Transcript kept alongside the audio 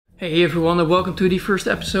Hey everyone, and welcome to the first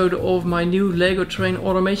episode of my new Lego train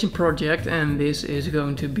automation project, and this is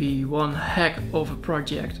going to be one heck of a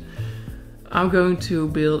project. I'm going to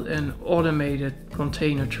build an automated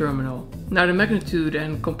container terminal. Now the magnitude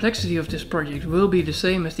and complexity of this project will be the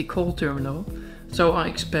same as the coal terminal, so I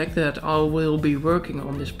expect that I will be working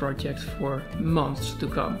on this project for months to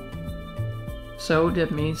come. So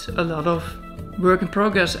that means a lot of work in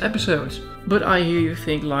progress episodes. But I hear you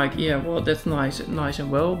think like, yeah, well, that's nice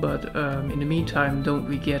and well, but in the meantime, don't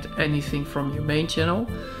we get anything from your main channel?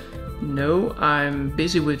 No, I'm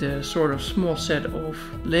busy with a sort of small set of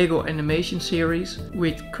Lego animation series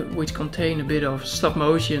which contain a bit of stop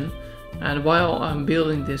motion, and while I'm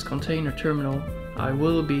building this container terminal, I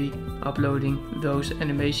will be uploading those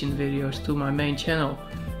animation videos to my main channel.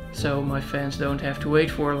 So my fans don't have to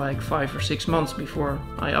wait for like 5 or 6 months before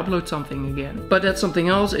I upload something again. But that's something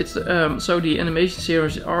else. It's so the animation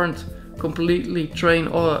series aren't completely train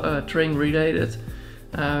related.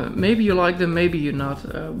 Maybe you like them, maybe you're not.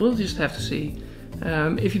 We'll just have to see.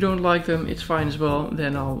 If you don't like them, it's fine as well.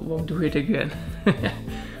 Then I won't do it again.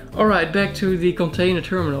 Alright, back to the container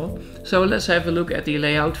terminal. So let's have a look at the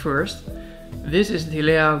layout first. This is the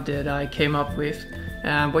layout that I came up with.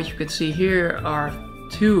 What you can see here are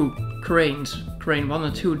two cranes, crane 1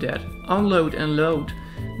 and 2, that unload and load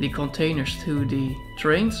the containers to the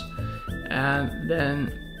trains, and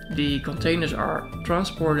then the containers are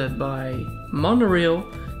transported by monorail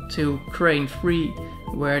to crane 3,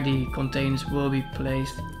 where the containers will be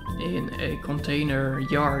placed in a container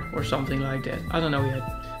yard or something like that. I don't know yet.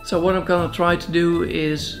 So what I'm gonna try to do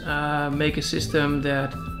is make a system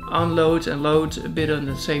that unloads and loads a bit at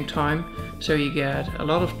the same time, so you get a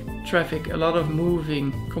lot of traffic, a lot of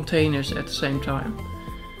moving containers at the same time.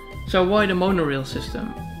 So why the monorail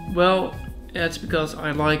system? Well, that's because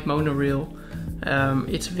I like monorail.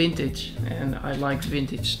 It's vintage and I like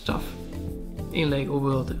vintage stuff in Lego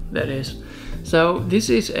world, that is. So this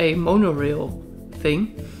is a monorail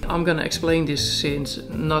thing. I'm gonna explain this since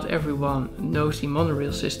not everyone knows the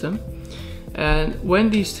monorail system. And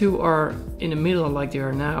when these two are in the middle like they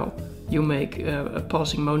are now, you make a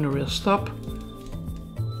passing monorail stop.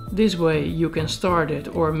 This way you can start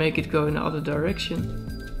it or make it go in the other direction.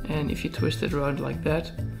 And if you twist it around like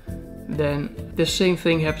that, then the same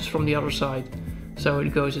thing happens from the other side. So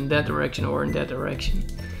it goes in that direction or in that direction.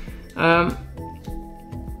 Now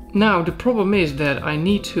the problem is that I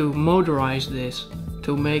need to motorize this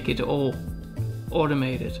to make it all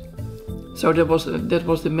automated. So that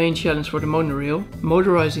was the main challenge for the monorail,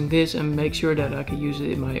 motorizing this and make sure that I can use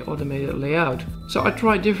it in my automated layout. So I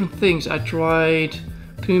tried different things. I tried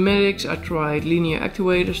pneumatics, I tried linear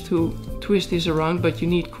actuators to twist this around, but you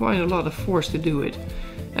need quite a lot of force to do it.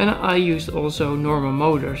 And I used also normal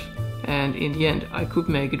motors, and in the end I could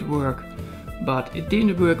make it work, but it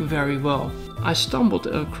didn't work very well. I stumbled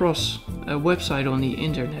across a website on the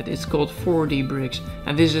internet. It's called 4D Bricks,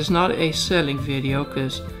 and this is not a selling video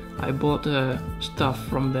because I bought stuff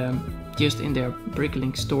from them just in their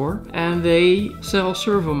Bricklink store, and they sell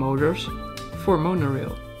servo motors for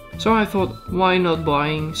monorail. So I thought, why not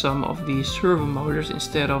buying some of these servo motors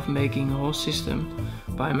instead of making a whole system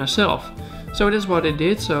by myself? So that's what I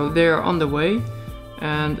did. So they're on the way,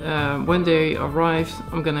 and when they arrived,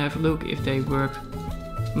 I'm gonna have a look if they work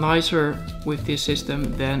nicer with this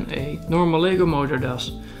system than a normal Lego motor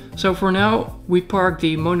does. So for now, we park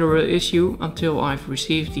the monorail issue until I've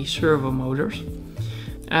received the servo motors.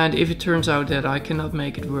 And if it turns out that I cannot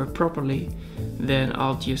make it work properly, then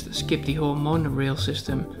I'll just skip the whole monorail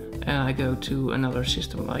system and I go to another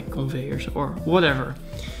system like conveyors or whatever.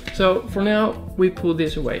 So for now, we pull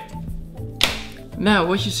this away. Now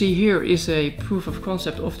what you see here is a proof of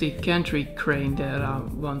concept of the gantry crane that I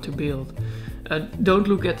want to build. Don't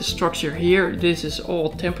look at the structure here. This is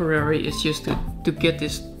all temporary. It's just to get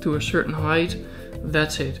this to a certain height.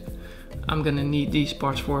 That's it. I'm gonna need these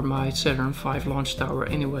parts for my Saturn V launch tower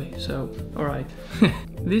anyway, so alright.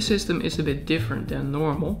 This system is a bit different than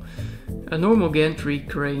normal. A normal gantry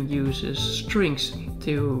crane uses strings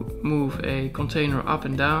to move a container up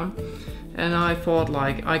and down, and I thought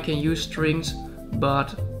like I can use strings,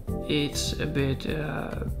 but it's a bit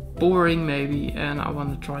boring maybe, and I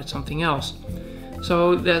want to try something else.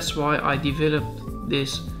 So that's why I developed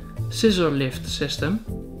this scissor lift system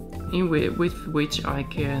with which I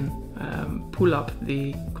can pull up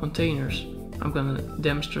the containers. I'm gonna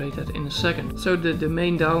demonstrate that in a second. So the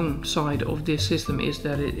main downside of this system is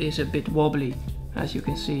that it is a bit wobbly, as you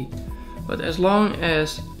can see. But as long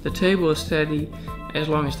as the table is steady, as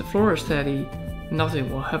long as the floor is steady,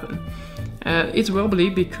 nothing will happen. It's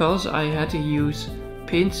wobbly because I had to use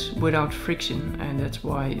pins without friction, and that's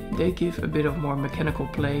why they give a bit of more mechanical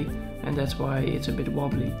play, and that's why it's a bit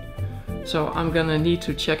wobbly. So I'm gonna need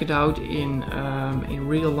to check it out in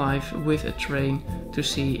real life with a train to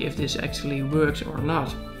see if this actually works or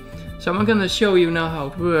not. So I'm gonna show you now how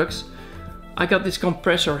it works. I got this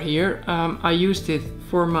compressor here. I used it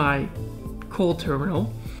for my cold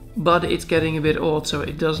terminal, but it's getting a bit old, so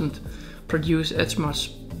it doesn't produce as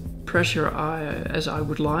much pressure as I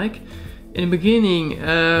would like. In the beginning,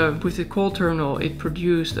 with the cold terminal, it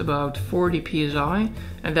produced about 40 psi,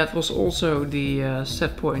 and that was also the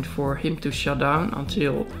set point for him to shut down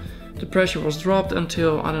until the pressure was dropped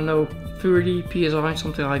until, I don't know, 30 psi,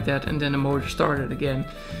 something like that, and then the motor started again.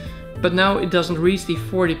 But now it doesn't reach the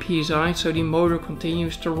 40 psi, so the motor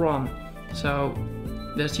continues to run. So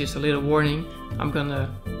that's just a little warning. I'm gonna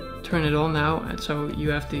turn it on now, and so you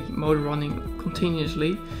have the motor running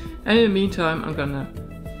continuously. And in the meantime, I'm gonna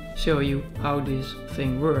show you how this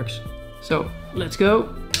thing works. So let's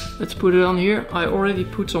go. Let's put it on here. I already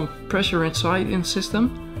put some pressure inside in the system.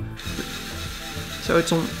 So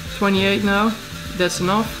it's on 28 now. That's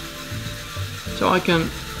enough. So I can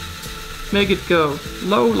make it go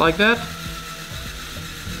low like that.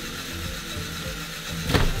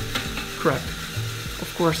 Crap.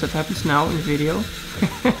 Of course that happens now in the video.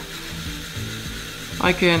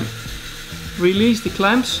 I can release the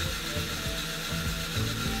clamps.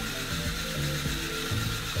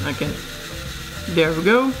 Okay, there we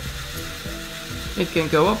go. It can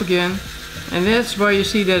go up again, and that's why you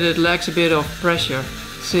see that it lacks a bit of pressure,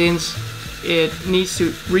 since it needs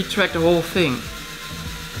to retract the whole thing.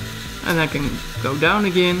 And I can go down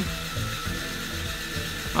again.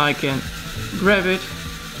 I can grab it,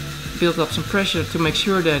 build up some pressure to make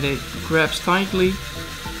sure that it grabs tightly,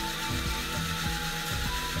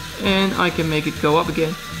 and I can make it go up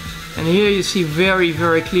again. And here you see very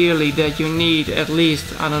clearly that you need at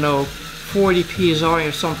least, I don't know, 40 psi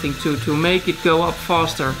or something to make it go up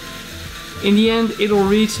faster. In the end it'll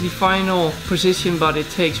reach the final position, but it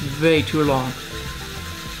takes way too long.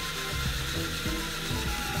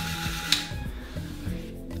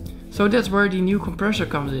 So that's where the new compressor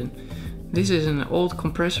comes in. This is an old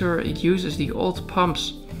compressor. It uses the old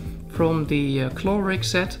pumps from the claw rig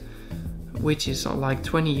set, which is like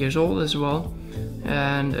 20 years old as well.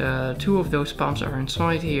 And two of those pumps are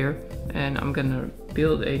inside here, and I'm gonna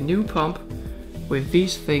build a new pump with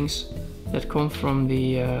these things that come from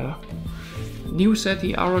the new set,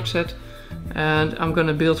 the AUROC set, and I'm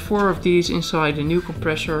gonna build 4 of these inside the new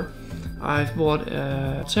compressor. I've bought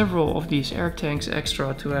several of these air tanks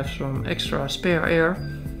extra to have some extra spare air,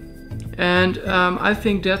 and I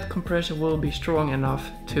think that compressor will be strong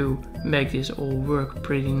enough to make this all work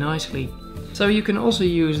pretty nicely. So you can also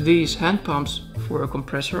use these hand pumps for a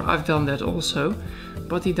compressor. I've done that also,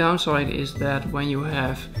 but the downside is that when you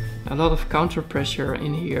have a lot of counter pressure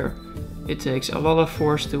in here, it takes a lot of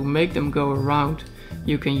force to make them go around.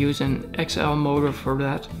 You can use an XL motor for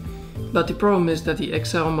that, but the problem is that the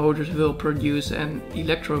XL motors will produce an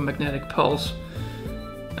electromagnetic pulse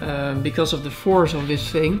because of the force of this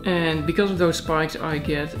thing, and because of those spikes I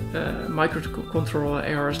get microcontroller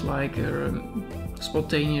errors like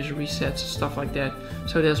spontaneous resets, stuff like that.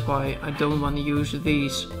 So that's why I don't want to use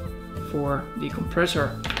these for the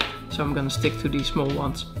compressor. So I'm gonna stick to these small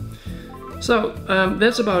ones. So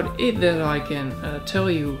that's about it that I can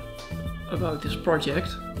tell you about this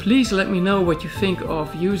project. Please let me know what you think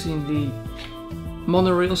of using the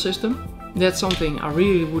monorail system. That's something I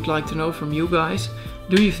really would like to know from you guys.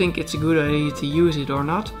 Do you think it's a good idea to use it or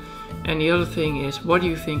not? And the other thing is, what do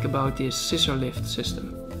you think about this scissor lift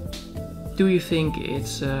system? Do you think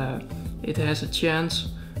it has a chance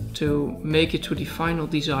to make it to the final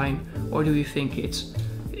design, or do you think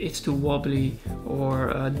it's too wobbly,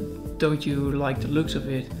 or don't you like the looks of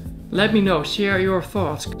it? Let me know, share your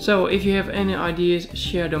thoughts. So if you have any ideas,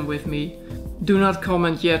 share them with me. Do not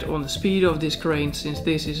comment yet on the speed of this crane, since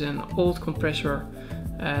this is an old compressor,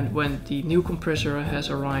 and when the new compressor has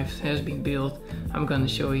arrived, has been built, I'm gonna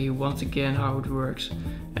show you once again how it works,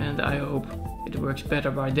 and I hope it works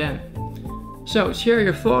better by then. So share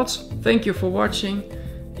your thoughts. Thank you for watching.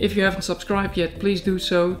 If you haven't subscribed yet, please do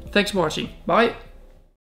so. Thanks for watching. Bye.